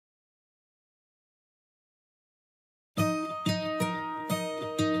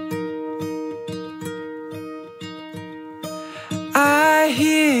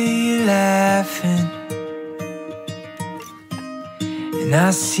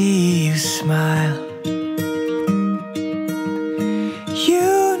I see you smile.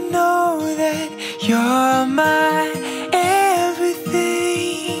 You know that you're my everything.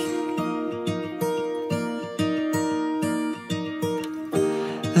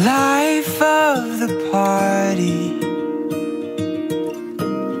 Life of the party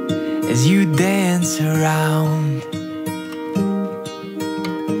as you dance around.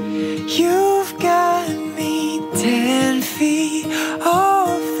 You've got me 10 feet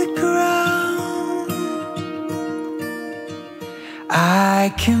off the ground.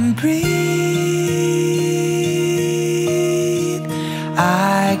 I can breathe,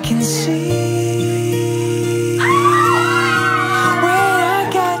 I can see. When I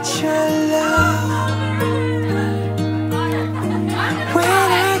got your love, when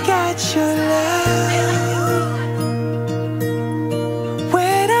I got your love,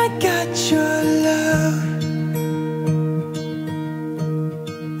 when I got your love.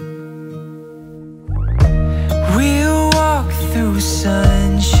 We'll walk through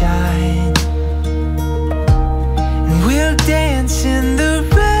sunshine, and we'll dance in the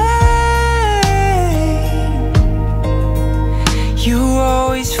rain. You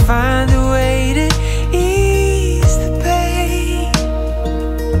always find a way to ease the pain,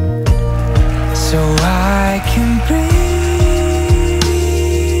 so I can breathe,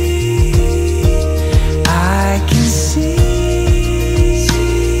 I can see.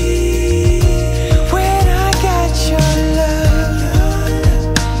 When I got your love,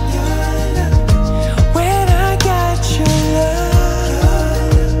 when I got your love,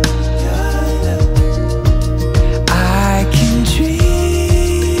 I can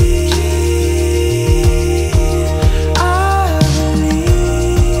dream, I believe.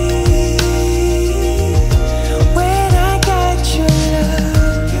 When I got your love,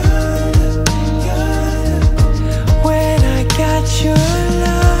 when I got your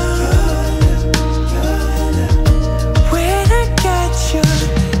love, when I got your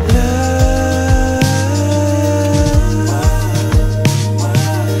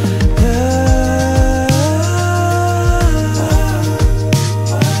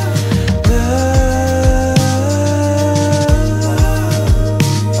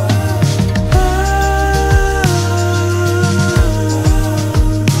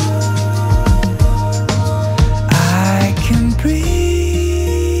I can breathe,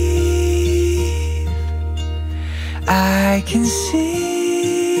 I can see.